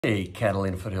Hey,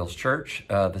 Catalina Foothills Church.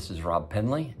 This is Rob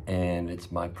Penley, and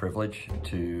it's my privilege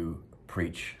to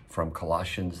preach from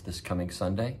Colossians this coming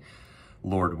Sunday,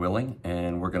 Lord willing.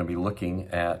 And we're going to be looking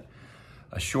at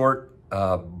a short,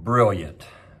 brilliant,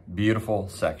 beautiful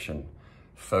section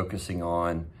focusing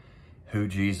on who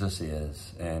Jesus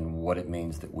is and what it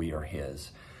means that we are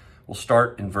his. We'll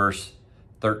start in verse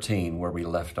 13 where we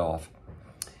left off.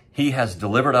 He has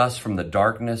delivered us from the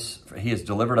darkness. He has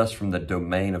delivered us from the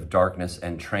domain of darkness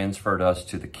and transferred us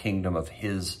to the kingdom of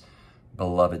his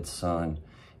beloved Son,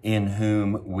 in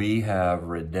whom we have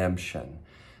redemption,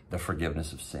 the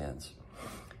forgiveness of sins.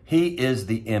 He is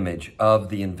the image of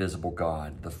the invisible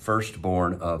God, the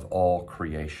firstborn of all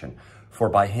creation. For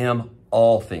by him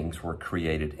all things were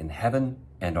created in heaven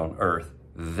and on earth,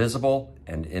 visible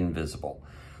and invisible.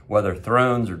 Whether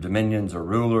thrones or dominions or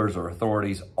rulers or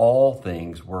authorities, all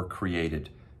things were created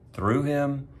through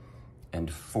him and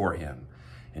for him.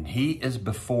 And he is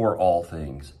before all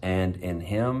things, and in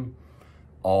him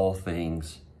all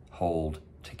things hold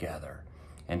together.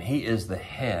 And he is the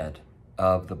head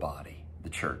of the body, the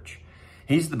church.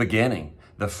 He's the beginning,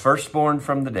 the firstborn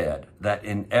from the dead, that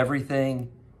in everything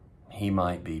he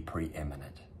might be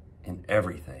preeminent. In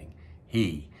everything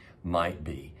he might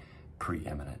be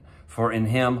preeminent. For in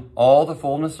him all the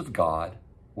fullness of God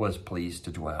was pleased to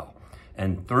dwell,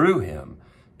 and through him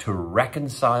to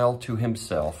reconcile to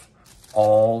himself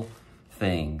all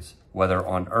things, whether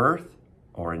on earth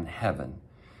or in heaven,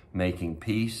 making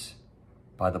peace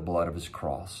by the blood of his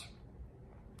cross.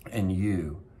 And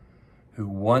you, who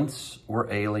once were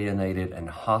alienated and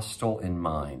hostile in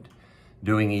mind,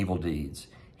 doing evil deeds,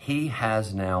 he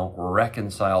has now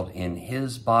reconciled in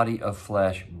his body of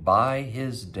flesh by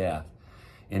his death,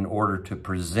 in order to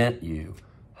present you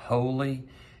holy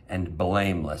and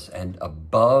blameless and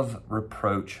above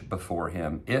reproach before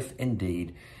him, if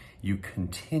indeed you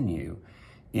continue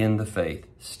in the faith,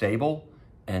 stable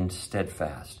and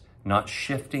steadfast, not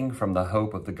shifting from the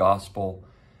hope of the gospel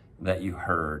that you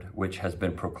heard, which has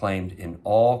been proclaimed in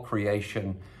all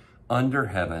creation under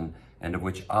heaven, and of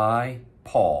which I,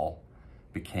 Paul,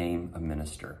 became a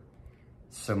minister.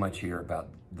 So much here about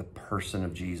the person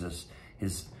of Jesus,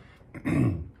 his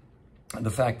the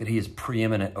fact that he is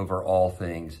preeminent over all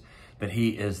things, that he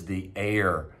is the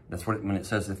heir. That's what when it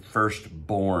says the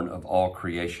firstborn of all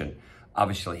creation.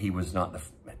 Obviously, he was not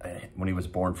when he was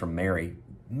born from Mary,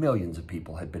 millions of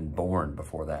people had been born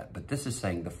before that. But this is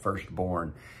saying the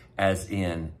firstborn as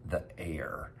in the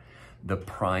heir, the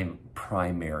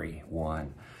primary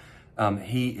one.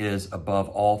 He is above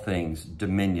all things,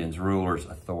 dominions, rulers,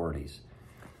 authorities.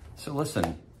 So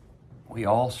listen, we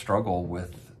all struggle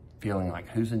with feeling like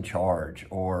who's in charge,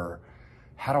 or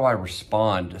how do I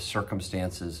respond to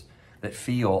circumstances that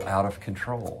feel out of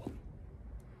control?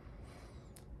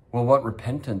 Well, what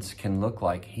repentance can look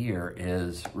like here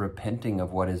is repenting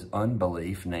of what is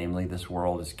unbelief, namely this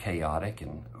world is chaotic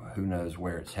and who knows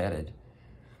where it's headed.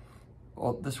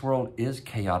 Well, this world is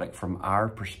chaotic from our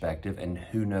perspective, and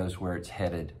who knows where it's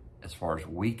headed as far as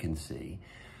we can see.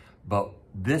 But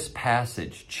this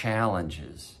passage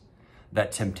challenges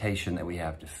that temptation that we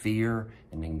have to fear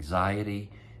and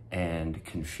anxiety and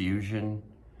confusion.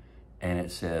 And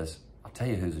it says, I'll tell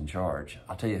you who's in charge.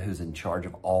 I'll tell you who's in charge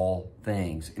of all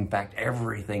things. In fact,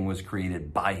 everything was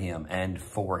created by him and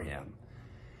for him.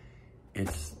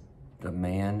 It's the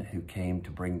man who came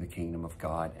to bring the kingdom of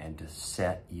God and to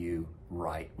set you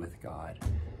right with God.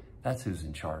 That's who's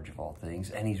in charge of all things.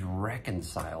 And he's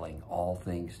reconciling all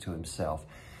things to himself.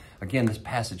 Again, this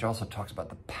passage also talks about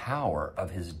the power of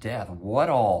his death. What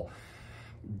all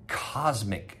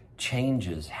cosmic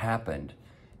changes happened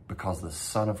because the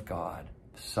Son of God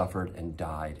suffered and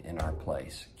died in our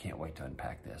place. Can't wait to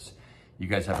unpack this. You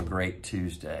guys have a great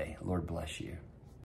Tuesday. Lord bless you.